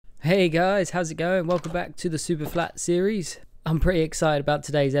Hey guys, how's it going? Welcome back to the Super Flat series. I'm pretty excited about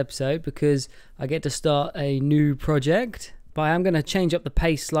today's episode because I get to start a new project. But I am going to change up the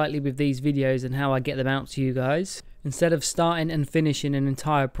pace slightly with these videos and how I get them out to you guys. Instead of starting and finishing an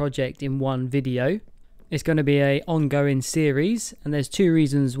entire project in one video, it's going to be an ongoing series, and there's two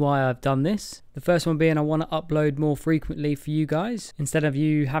reasons why I've done this. The first one being I want to upload more frequently for you guys, instead of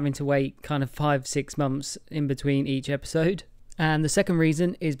you having to wait kind of 5-6 months in between each episode. And the second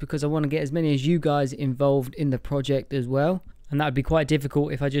reason is because I want to get as many as you guys involved in the project as well. And that would be quite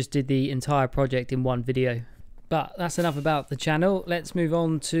difficult if I just did the entire project in one video. But that's enough about the channel. Let's move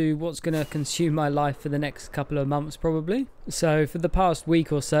on to what's going to consume my life for the next couple of months probably. So for the past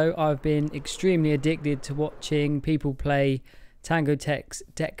week or so, I've been extremely addicted to watching people play Tango Tech's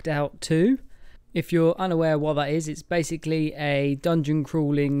Decked Out 2. If you're unaware what that is, it's basically a dungeon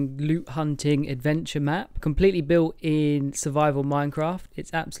crawling, loot hunting adventure map, completely built in survival Minecraft.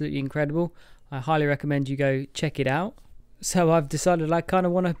 It's absolutely incredible. I highly recommend you go check it out. So I've decided I kind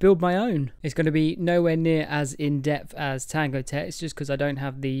of want to build my own. It's going to be nowhere near as in-depth as Tango Tech. It's just because I don't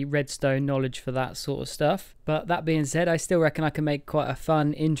have the redstone knowledge for that sort of stuff. But that being said, I still reckon I can make quite a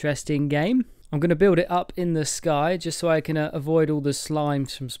fun, interesting game. I'm going to build it up in the sky just so I can avoid all the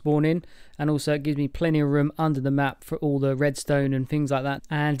slimes from spawning, and also it gives me plenty of room under the map for all the redstone and things like that.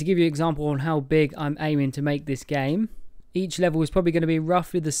 And to give you an example on how big I'm aiming to make this game, each level is probably going to be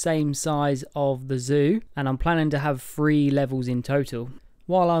roughly the same size of the zoo, and I'm planning to have 3 levels in total.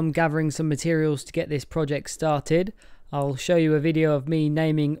 While I'm gathering some materials to get this project started, I'll show you a video of me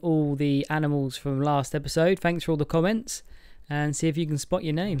naming all the animals from last episode. Thanks for all the comments, and see if you can spot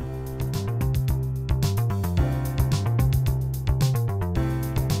your name.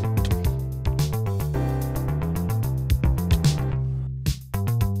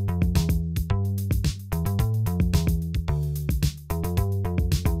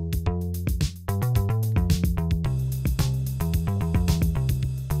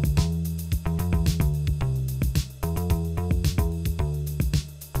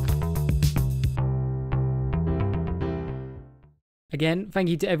 Again, thank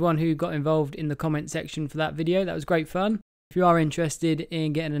you to everyone who got involved in the comment section for that video. That was great fun. If you are interested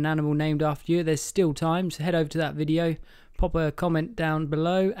in getting an animal named after you, there's still time, so head over to that video, pop a comment down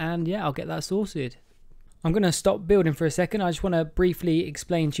below, and yeah, I'll get that sorted. I'm going to stop building for a second. I just want to briefly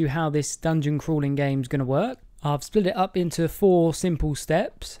explain to you how this dungeon crawling game is going to work. I've split it up into 4 simple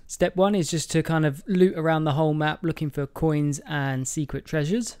steps. Step 1 is just to kind of loot around the whole map looking for coins and secret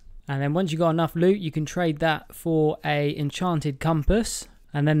treasures. And then once you've got enough loot, you can trade that for a enchanted compass.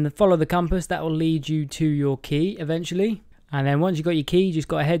 And then follow the compass, that will lead you to your key eventually. And then once you've got your key, you just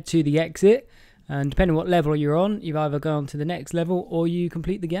got to head to the exit. And depending on what level you're on, you've either gone to the next level or you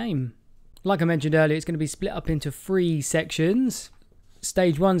complete the game. Like I mentioned earlier, it's going to be split up into 3 sections.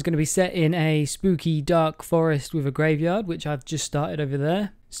 Stage 1 is going to be set in a spooky dark forest with a graveyard, which I've just started over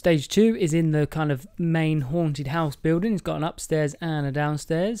there. Stage 2 is in the kind of main haunted house building. It's got an upstairs and a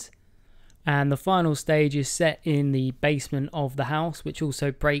downstairs. And the final stage is set in the basement of the house, which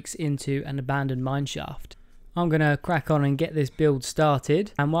also breaks into an abandoned mineshaft. I'm going to crack on and get this build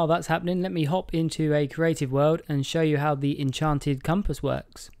started. And while that's happening, let me hop into a creative world and show you how the enchanted compass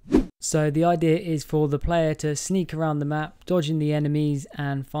works. So the idea is for the player to sneak around the map, dodging the enemies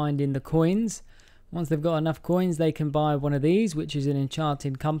and finding the coins. Once they've got enough coins, they can buy one of these, which is an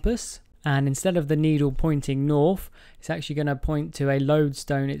enchanted compass. And instead of the needle pointing north, it's actually going to point to a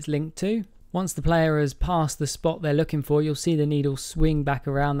lodestone it's linked to. Once the player has passed the spot they're looking for, you'll see the needle swing back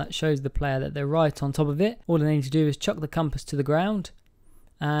around. That shows the player that they're right on top of it. All they need to do is chuck the compass to the ground,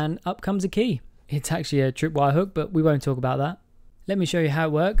 and up comes a key. It's actually a tripwire hook, but we won't talk about that. Let me show you how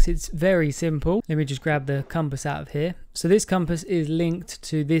it works. It's very simple. Let me just grab the compass out of here. So this compass is linked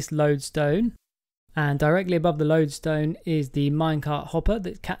to this lodestone. And directly above the lodestone is the minecart hopper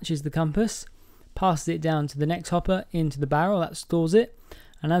that catches the compass, passes it down to the next hopper into the barrel that stores it,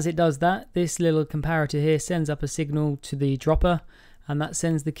 and as it does that, this little comparator here sends up a signal to the dropper, and that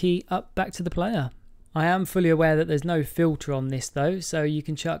sends the key up back to the player. I am fully aware that there's no filter on this though, so you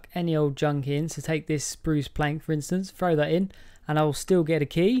can chuck any old junk in. So take this spruce plank for instance, throw that in, and I'll still get a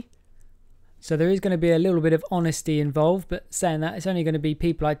key. So there is going to be a little bit of honesty involved, but saying that, it's only going to be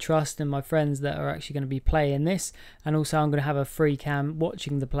people I trust and my friends that are actually going to be playing this. And also I'm going to have a free cam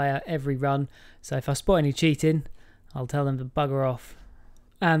watching the player every run. So if I spot any cheating, I'll tell them to bugger off.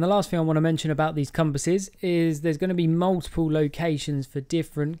 And the last thing I want to mention about these compasses is there's going to be multiple locations for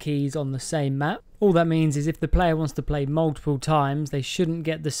different keys on the same map. All that means is if the player wants to play multiple times, they shouldn't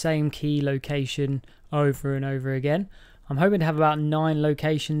get the same key location over and over again. I'm hoping to have about 9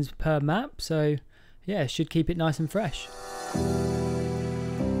 locations per map, so yeah, should keep it nice and fresh.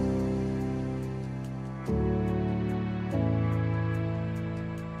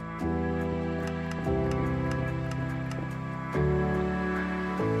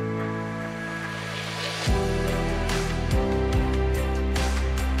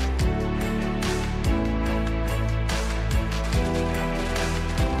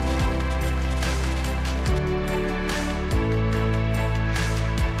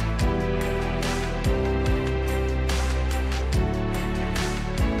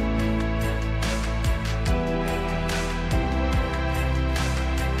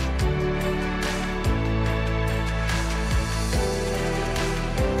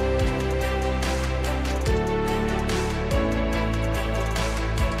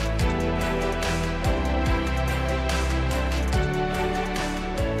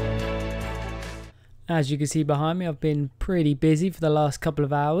 As you can see behind me, I've been pretty busy for the last couple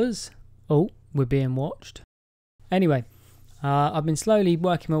of hours. Oh, we're being watched. Anyway, I've been slowly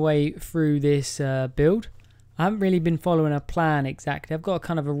working my way through this build. I haven't really been following a plan exactly. I've got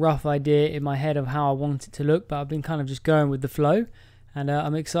kind of a rough idea in my head of how I want it to look, but I've been kind of just going with the flow. And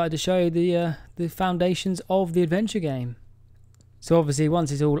I'm excited to show you the foundations of the adventure game. So obviously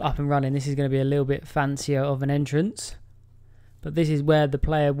once it's all up and running, this is going to be a little bit fancier of an entrance. But this is where the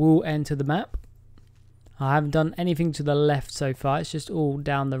player will enter the map. I haven't done anything to the left so far. It's just all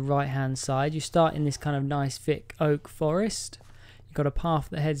down the right hand side. You start in this kind of nice thick oak forest. You've got a path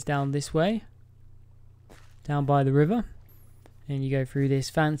that heads down this way, down by the river. And you go through this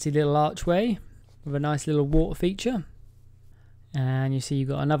fancy little archway with a nice little water feature. And you see you've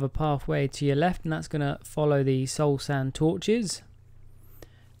got another pathway to your left, and that's going to follow the soul sand torches.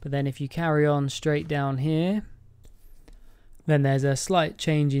 But then if you carry on straight down here, then there's a slight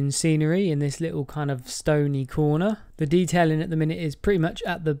change in scenery in this little kind of stony corner. The detailing at the minute is pretty much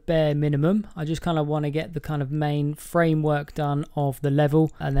at the bare minimum. I just kind of want to get the kind of main framework done of the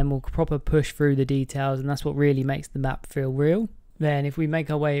level, and then we'll proper push through the details, and that's what really makes the map feel real. Then if we make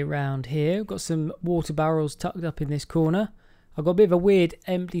our way around here, we've got some water barrels tucked up in this corner. I've got a bit of a weird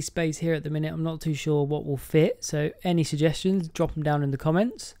empty space here at the minute. I'm not too sure what will fit, so any suggestions, drop them down in the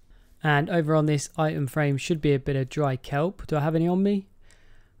comments. And over on this item frame should be a bit of dry kelp. Do I have any on me?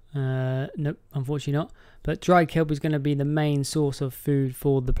 Nope, unfortunately not. But dry kelp is going to be the main source of food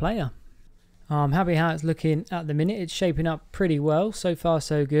for the player. I'm happy how it's looking at the minute. It's shaping up pretty well. So far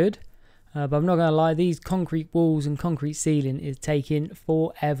so good. But I'm not going to lie, these concrete walls and concrete ceiling is taking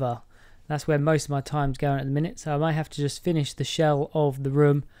forever. That's where most of my time's going at the minute. So I might have to just finish the shell of the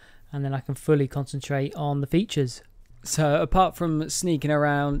room, and then I can fully concentrate on the features. So apart from sneaking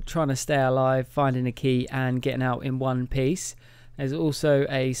around, trying to stay alive, finding a key and getting out in one piece, there's also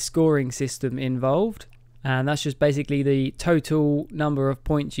a scoring system involved. And that's just basically the total number of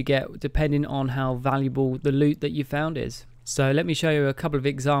points you get depending on how valuable the loot that you found is. So let me show you a couple of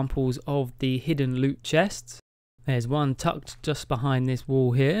examples of the hidden loot chests. There's one tucked just behind this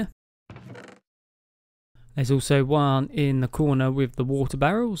wall here. There's also one in the corner with the water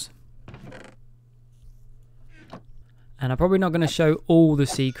barrels. And I'm probably not going to show all the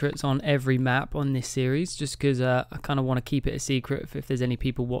secrets on every map on this series, just because I kind of want to keep it a secret if there's any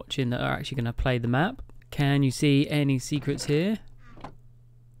people watching that are actually going to play the map. Can you see any secrets here?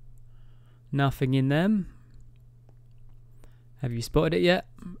 Nothing in them. Have you spotted it yet?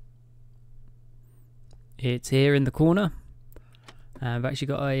 It's here in the corner. I've actually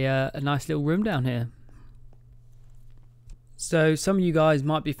got a nice little room down here. So some of you guys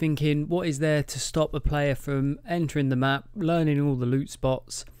might be thinking, what is there to stop a player from entering the map, learning all the loot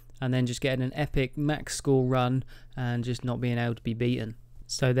spots, and then just getting an epic max score run and just not being able to be beaten?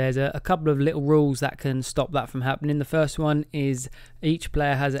 So there's a couple of little rules that can stop that from happening. The first one is each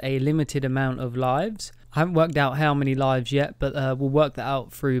player has a limited amount of lives. I haven't worked out how many lives yet, but we'll work that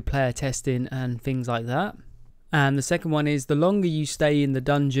out through player testing and things like that. And the second one is the longer you stay in the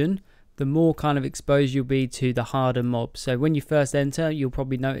dungeon, the more kind of exposed you'll be to the harder mobs. So when you first enter, you'll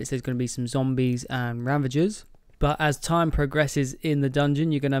probably notice there's going to be some zombies and ravagers. But as time progresses in the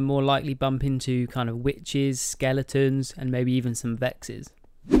dungeon, you're going to more likely bump into kind of witches, skeletons, and maybe even some vexes.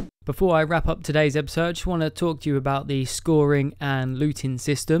 Before I wrap up today's episode, I just want to talk to you about the scoring and looting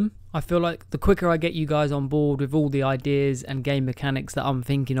system. I feel like the quicker I get you guys on board with all the ideas and game mechanics that I'm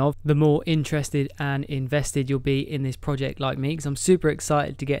thinking of, the more interested and invested you'll be in this project like me, because I'm super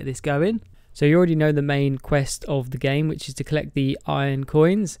excited to get this going. So you already know the main quest of the game, which is to collect the iron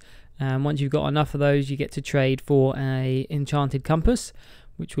coins. And once you've got enough of those, you get to trade for an enchanted compass,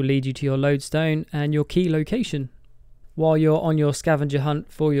 which will lead you to your lodestone and your key location. While you're on your scavenger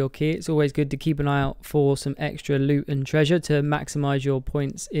hunt for your key, it's always good to keep an eye out for some extra loot and treasure to maximize your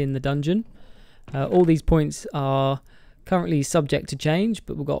points in the dungeon. All these points are currently subject to change,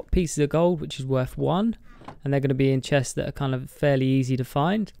 but we've got pieces of gold, which is worth 1, and they're going to be in chests that are kind of fairly easy to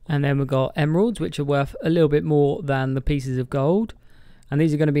find. And then we've got emeralds, which are worth a little bit more than the pieces of gold. And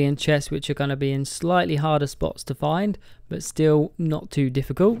these are going to be in chests which are going to be in slightly harder spots to find, but still not too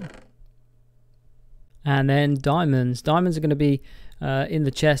difficult. And then diamonds. Diamonds are going to be in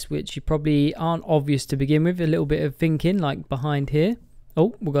the chest, which you probably aren't obvious to begin with. A little bit of thinking, like behind here.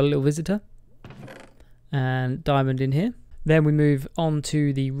 Oh, we've got a little visitor. And diamond in here. Then we move on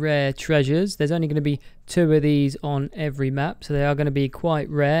to the rare treasures. There's only going to be 2 of these on every map, so they are going to be quite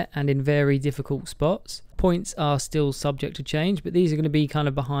rare and in very difficult spots. Points are still subject to change, but these are going to be kind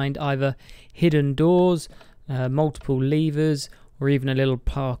of behind either hidden doors, multiple levers, or even a little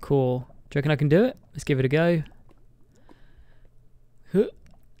parkour. Do you reckon I can do it? Let's give it a go.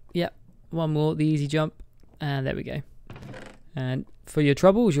 Yep, one more, the easy jump, and there we go. And for your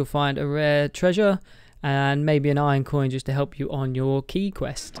troubles, you'll find a rare treasure and maybe an iron coin just to help you on your key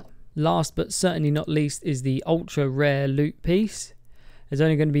quest. Last but certainly not least is the ultra rare loot piece. There's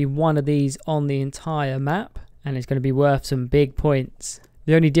only going to be one of these on the entire map, and it's going to be worth some big points.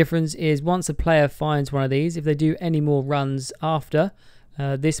 The only difference is once a player finds one of these, if they do any more runs after,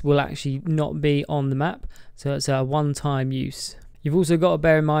 this will actually not be on the map, so it's a one-time use. You've also got to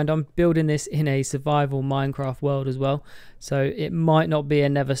bear in mind I'm building this in a survival Minecraft world as well, so it might not be a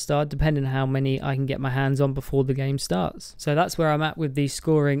never start depending on how many I can get my hands on before the game starts. So that's where I'm at with the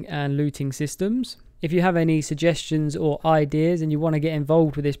scoring and looting systems. If you have any suggestions or ideas and you want to get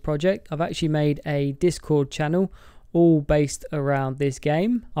involved with this project, I've actually made a Discord channel all based around this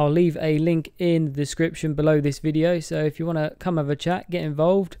game. I'll leave a link in the description below this video, so if you want to come have a chat, get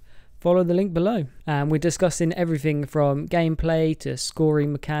involved, follow the link below. And we're discussing everything from gameplay to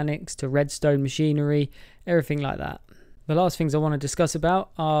scoring mechanics to redstone machinery, everything like that. The last things I want to discuss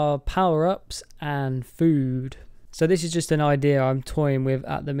about are power-ups and food. So this is just an idea I'm toying with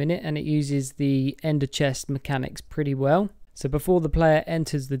at the minute, and it uses the ender chest mechanics pretty well. So before the player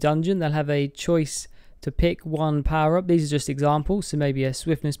enters the dungeon, they'll have a choice to pick one power-up. These are just examples, so maybe a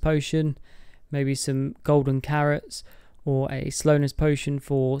swiftness potion, maybe some golden carrots, or a slowness potion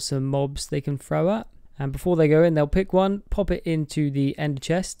for some mobs they can throw at. And before they go in, they'll pick one, pop it into the ender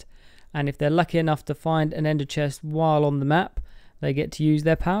chest, and if they're lucky enough to find an ender chest while on the map, they get to use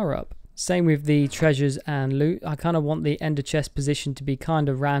their power-up. Same with the treasures and loot. I kind of want the ender chest position to be kind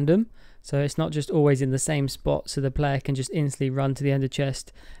of random, so it's not just always in the same spot, so the player can just instantly run to the ender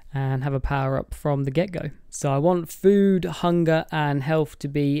chest and have a power up from the get-go. So I want food, hunger and health to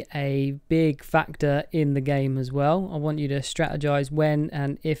be a big factor in the game as well. I want you to strategize when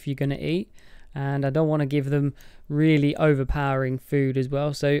and if you're going to eat, and I don't want to give them really overpowering food as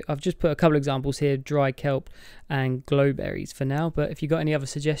well. So I've just put a couple examples here, dry kelp and glowberries for now, but if you've got any other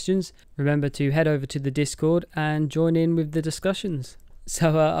suggestions, remember to head over to the Discord and join in with the discussions.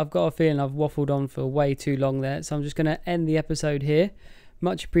 So I've got a feeling I've waffled on for way too long there, so I'm just going to end the episode here.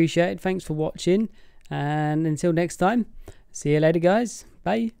 Much appreciated. Thanks for watching, and until next time, see you later guys.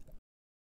 Bye.